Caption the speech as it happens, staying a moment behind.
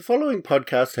The following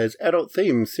podcast has adult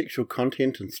themes, sexual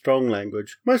content, and strong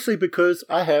language, mostly because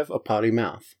I have a potty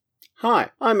mouth.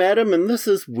 Hi, I'm Adam, and this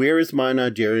is Where is My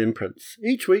Nigerian Prince?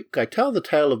 Each week I tell the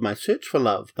tale of my search for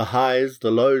love, the highs,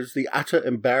 the lows, the utter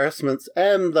embarrassments,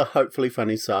 and the hopefully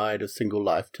funny side of single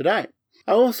life today.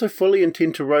 I also fully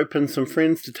intend to rope in some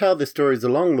friends to tell their stories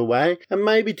along the way, and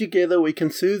maybe together we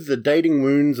can soothe the dating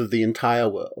wounds of the entire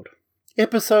world.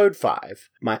 Episode 5,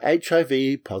 My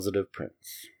HIV Positive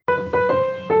Prince.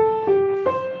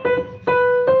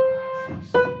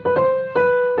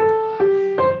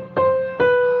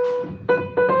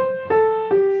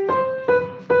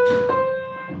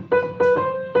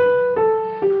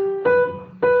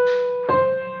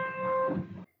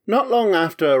 Not long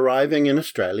after arriving in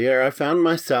Australia, I found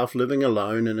myself living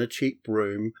alone in a cheap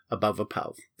room above a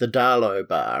pub, the Darlow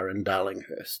Bar in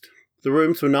Darlinghurst. The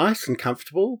rooms were nice and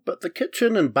comfortable, but the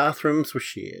kitchen and bathrooms were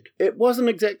shared. It wasn't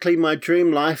exactly my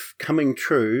dream life coming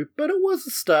true, but it was a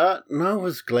start, and I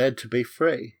was glad to be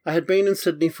free. I had been in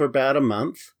Sydney for about a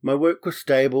month. My work was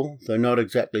stable, though not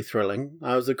exactly thrilling.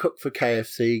 I was a cook for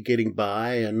KFC, getting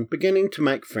by, and beginning to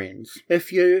make friends.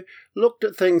 If you looked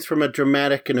at things from a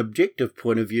dramatic and objective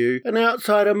point of view, an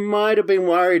outsider might have been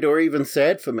worried or even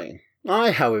sad for me.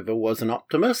 I, however, was an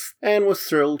optimist and was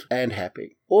thrilled and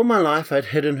happy. All my life I'd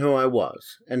hidden who I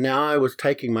was, and now I was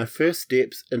taking my first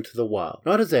steps into the wild.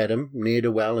 Not as Adam,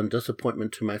 ne'er-do-well and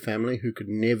disappointment to my family who could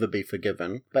never be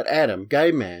forgiven, but Adam,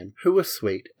 gay man, who was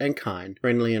sweet and kind,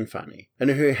 friendly and funny,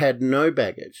 and who had no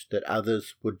baggage that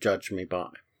others would judge me by.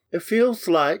 It feels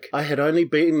like I had only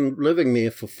been living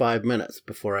there for 5 minutes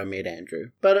before I met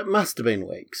Andrew, but it must have been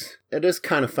weeks. It is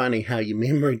kind of funny how your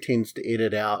memory tends to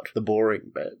edit out the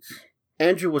boring bits.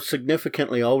 Andrew was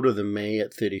significantly older than me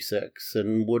at 36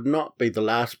 and would not be the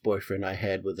last boyfriend I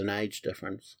had with an age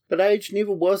difference. But age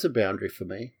never was a boundary for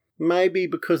me. Maybe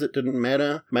because it didn't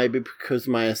matter, maybe because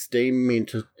my esteem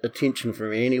meant attention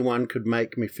from anyone could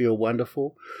make me feel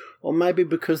wonderful, or maybe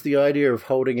because the idea of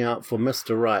holding out for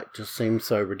Mr. Right just seemed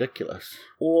so ridiculous.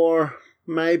 Or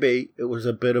maybe it was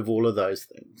a bit of all of those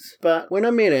things. But when I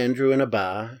met Andrew in a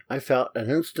bar, I felt an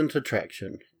instant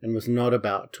attraction and was not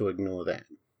about to ignore that.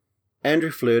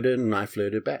 Andrew flirted and I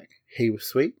flirted back. He was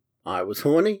sweet, I was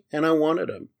horny, and I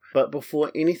wanted him. But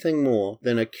before anything more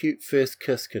than a cute first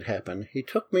kiss could happen, he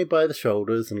took me by the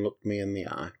shoulders and looked me in the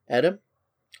eye. Adam,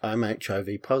 I'm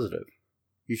HIV positive.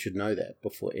 You should know that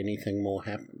before anything more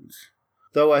happens.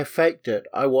 Though I faked it,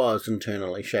 I was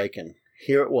internally shaken.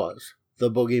 Here it was. The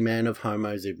boogeyman of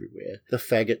homos everywhere, the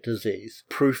faggot disease,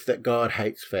 proof that God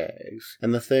hates fags,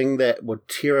 and the thing that would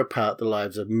tear apart the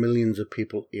lives of millions of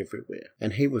people everywhere.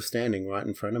 And he was standing right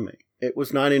in front of me. It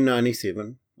was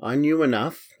 1997. I knew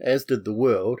enough, as did the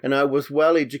world, and I was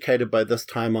well educated by this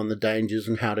time on the dangers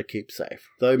and how to keep safe.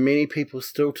 Though many people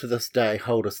still to this day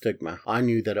hold a stigma, I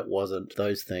knew that it wasn't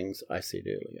those things I said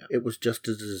earlier. It was just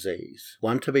a disease,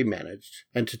 one to be managed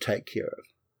and to take care of.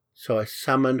 So I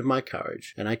summoned my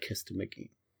courage, and I kissed him again.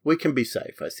 We can be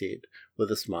safe, I said, with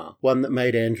a smile, one that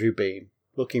made Andrew beam.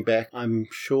 Looking back, I'm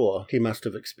sure he must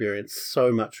have experienced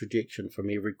so much rejection from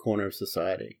every corner of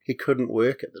society. He couldn't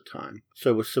work at the time,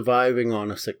 so was surviving on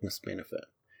a sickness benefit.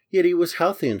 Yet he was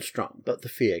healthy and strong, but the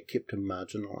fear kept him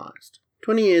marginalised.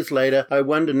 20 years later, I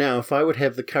wonder now if I would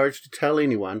have the courage to tell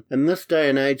anyone. In this day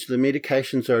and age, the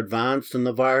medications are advanced and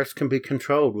the virus can be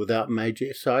controlled without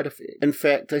major side effects. In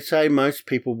fact, they say most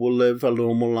people will live a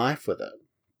normal life with it.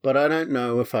 But I don't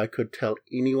know if I could tell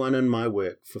anyone in my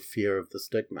work for fear of the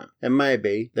stigma. And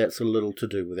maybe that's a little to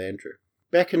do with Andrew.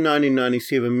 Back in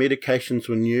 1997, medications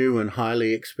were new and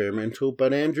highly experimental,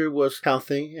 but Andrew was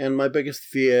healthy, and my biggest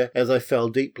fear, as I fell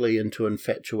deeply into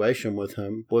infatuation with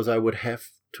him, was I would have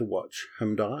to watch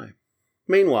him die.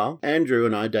 Meanwhile, Andrew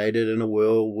and I dated in a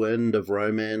whirlwind of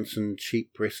romance and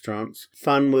cheap restaurants,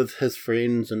 fun with his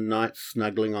friends and nights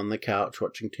snuggling on the couch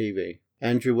watching TV.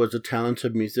 Andrew was a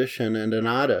talented musician and an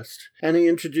artist, and he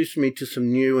introduced me to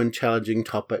some new and challenging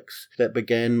topics that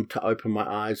began to open my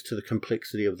eyes to the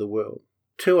complexity of the world.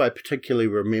 Two I particularly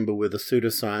remember were the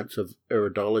pseudoscience of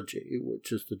iridology,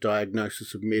 which is the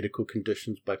diagnosis of medical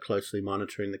conditions by closely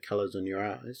monitoring the colours in your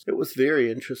eyes. It was very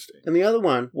interesting. And the other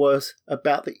one was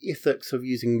about the ethics of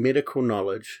using medical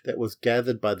knowledge that was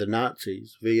gathered by the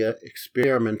Nazis via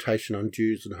experimentation on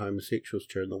Jews and homosexuals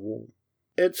during the war.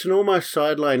 It's an almost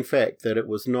sideline fact that it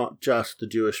was not just the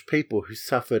Jewish people who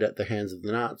suffered at the hands of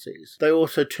the Nazis. They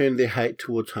also turned their hate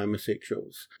towards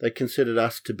homosexuals. They considered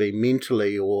us to be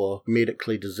mentally or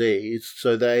medically diseased,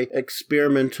 so they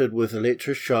experimented with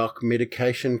electroshock,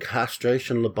 medication,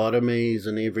 castration, lobotomies,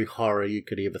 and every horror you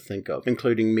could ever think of,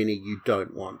 including many you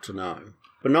don't want to know.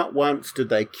 but not once did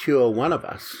they cure one of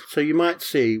us. So you might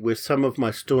see where some of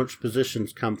my staunch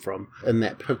positions come from in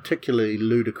that particularly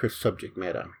ludicrous subject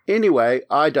matter. Anyway,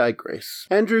 I digress.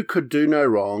 Andrew could do no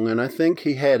wrong, and I think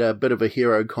he had a bit of a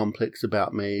hero complex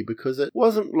about me, because it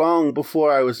wasn't long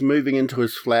before I was moving into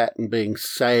his flat and being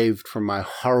saved from my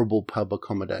horrible pub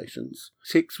accommodations.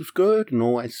 Sex was good and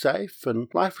always safe, and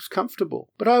life was comfortable.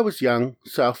 But I was young,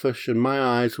 selfish, and my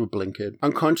eyes were blinkered,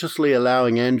 unconsciously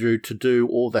allowing Andrew to do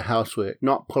all the housework,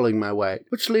 not pulling my weight,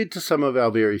 which led to some of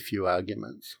our very few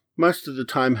arguments. Most of the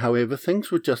time, however,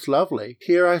 things were just lovely.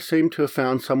 Here I seemed to have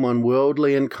found someone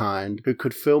worldly and kind who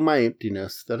could fill my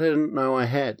emptiness that I didn't know I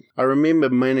had. I remember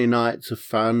many nights of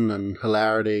fun and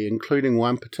hilarity, including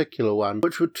one particular one,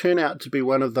 which would turn out to be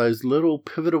one of those little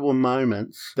pivotal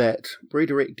moments that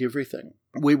redirect everything.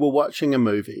 We were watching a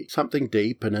movie, something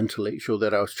deep and intellectual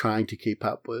that I was trying to keep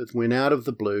up with, when out of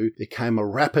the blue there came a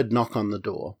rapid knock on the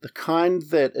door, the kind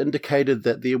that indicated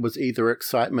that there was either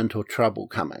excitement or trouble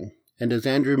coming. And as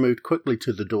Andrew moved quickly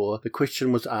to the door, the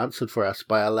question was answered for us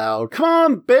by a loud, "Come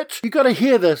on, bitch! You gotta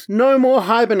hear this! No more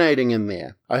hibernating in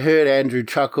there!" I heard Andrew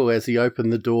chuckle as he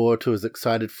opened the door to his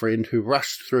excited friend, who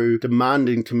rushed through,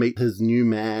 demanding to meet his new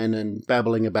man and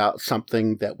babbling about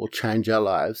something that will change our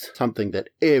lives, something that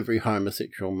every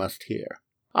homosexual must hear.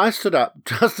 I stood up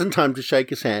just in time to shake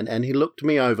his hand, and he looked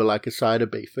me over like a side of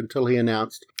beef until he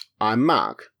announced, "I'm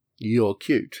Mark. You're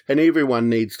cute, and everyone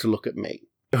needs to look at me."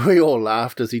 We all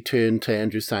laughed as he turned to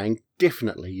Andrew saying,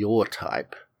 "Definitely your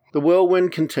type." The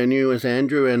whirlwind continued as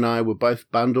Andrew and I were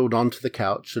both bundled onto the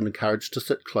couch and encouraged to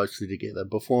sit closely together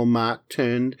before Mark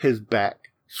turned his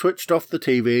back, switched off the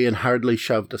TV and hurriedly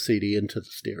shoved a CD into the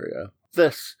stereo.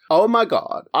 Oh my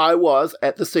god, I was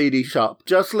at the CD shop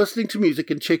just listening to music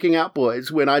and checking out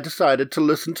boys when I decided to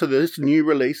listen to this new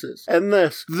releases. And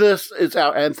this is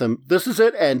our anthem. This is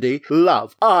it, Andy.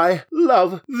 Love. I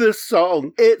love this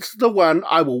song. It's the one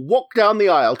I will walk down the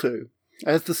aisle to.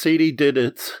 As the CD did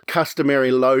its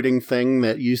customary loading thing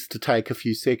that used to take a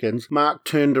few seconds, Mark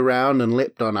turned around and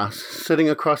leapt on us, sitting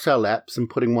across our laps and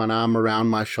putting one arm around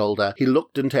my shoulder. He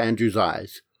looked into Andrew's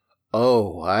eyes.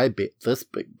 "Oh, I bet this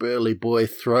big burly boy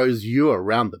throws you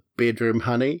around the bedroom,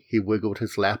 honey." He wiggled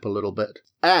his lap a little bit.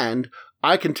 "And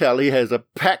I can tell he has a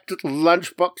packed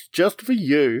lunchbox just for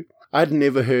you." I'd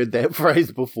never heard that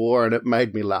phrase before, and it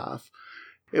made me laugh.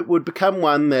 It would become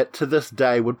one that to this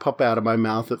day would pop out of my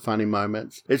mouth at funny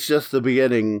moments. It's just the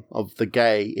beginning of the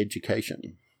gay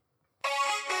education.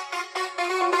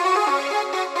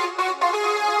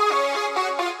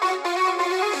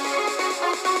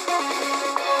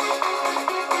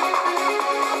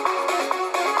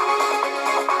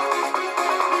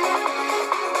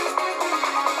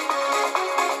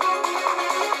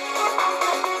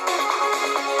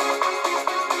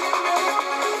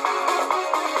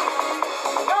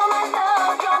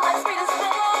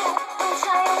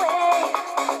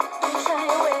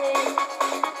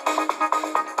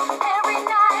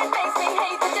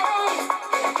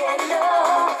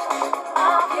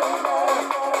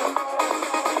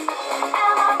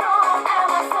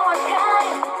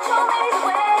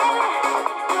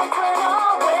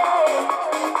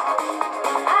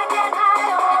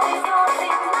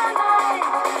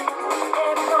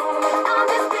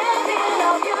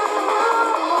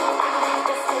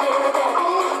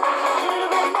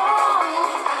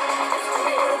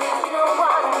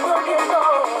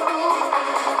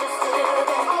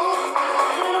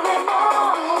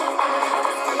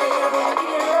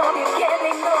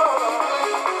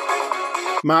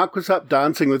 Mark was up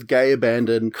dancing with gay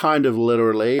abandon, kind of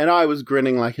literally, and I was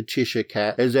grinning like a Cheshire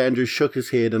cat as Andrew shook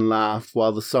his head and laughed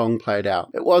while the song played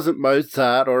out. It wasn't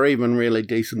Mozart or even really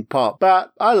decent pop,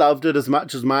 but I loved it as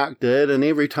much as Mark did, and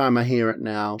every time I hear it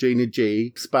now, Gina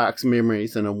G sparks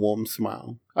memories and a warm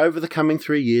smile. Over the coming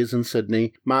 3 years in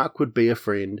Sydney, Mark would be a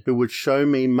friend who would show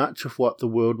me much of what the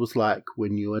world was like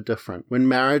when you were different. When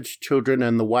marriage, children,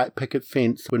 and the white picket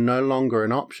fence were no longer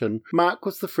an option, Mark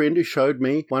was the friend who showed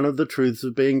me one of the truths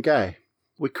of being gay.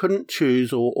 We couldn't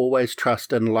choose or always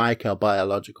trust and like our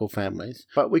biological families,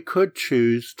 but we could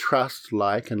choose, trust,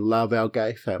 like, and love our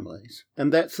gay families.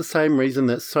 And that's the same reason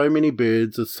that so many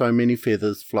birds of so many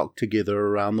feathers flock together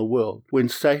around the world. When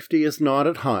safety is not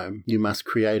at home, you must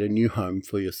create a new home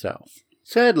for yourself.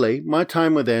 Sadly, my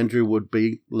time with Andrew would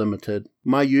be limited.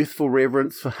 My youthful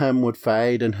reverence for him would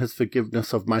fade, and his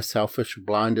forgiveness of my selfish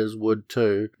blinders would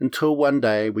too, until one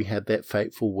day we had that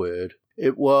fateful word.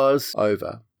 It was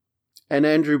over. And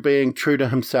Andrew, being true to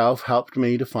himself, helped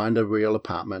me to find a real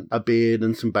apartment, a bed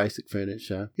and some basic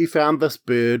furniture. He found this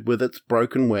bird with its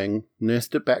broken wing,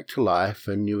 nursed it back to life,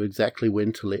 and knew exactly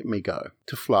when to let me go,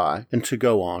 to fly, and to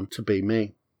go on to be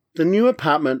me. The new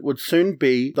apartment would soon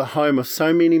be the home of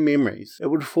so many memories. It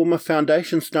would form a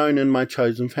foundation stone in my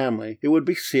chosen family. There would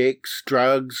be sex,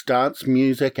 drugs, dance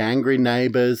music, angry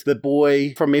neighbours, the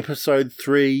boy from episode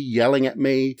 3 yelling at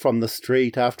me from the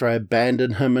street after I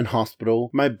abandoned him in hospital,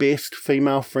 my best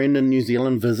female friend in New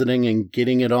Zealand visiting and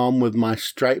getting it on with my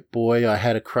straight boy I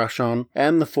had a crush on,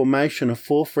 and the formation of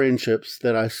 4 friendships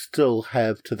that I still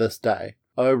have to this day.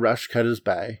 Oh, Rushcutters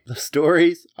Bay. The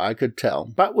stories I could tell.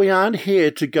 But we aren't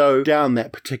here to go down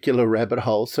that particular rabbit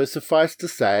hole, so suffice to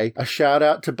say, a shout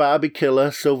out to Barbie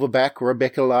Killer, Silverback,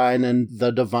 Rebecca Lyon, and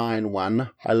the Divine One.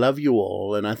 I love you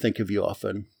all, and I think of you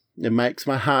often. It makes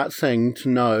my heart sing to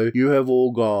know you have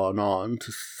all gone on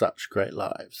to such great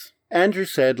lives. Andrew,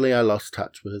 sadly, I lost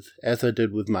touch with, as I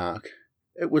did with Mark.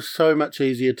 It was so much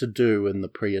easier to do in the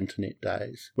pre-internet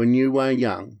days, when you were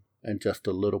young and just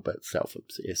a little bit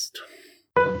self-obsessed.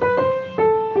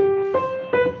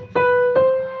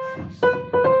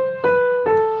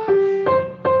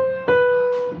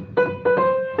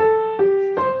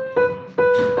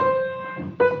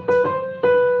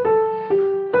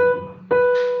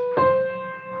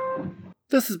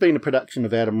 This has been a production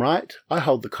of Adam Wright. I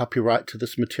hold the copyright to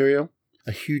this material.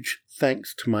 A huge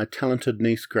thanks to my talented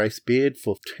niece Grace Beard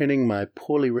for turning my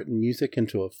poorly written music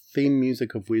into a theme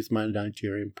music of Where's My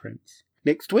Nigerian Prince.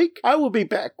 Next week, I will be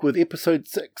back with episode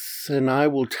 6, and I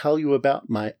will tell you about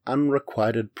my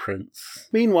unrequited prince.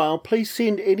 Meanwhile, please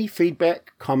send any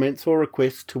feedback, comments, or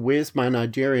requests to Where's My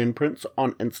Nigerian Prince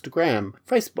on Instagram,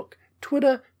 Facebook,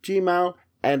 Twitter, Gmail,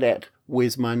 and at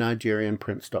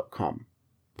where'smynigerianprince.com.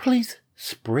 Please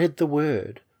spread the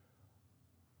word.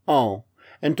 Oh,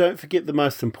 and don't forget the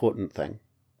most important thing.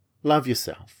 Love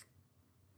yourself.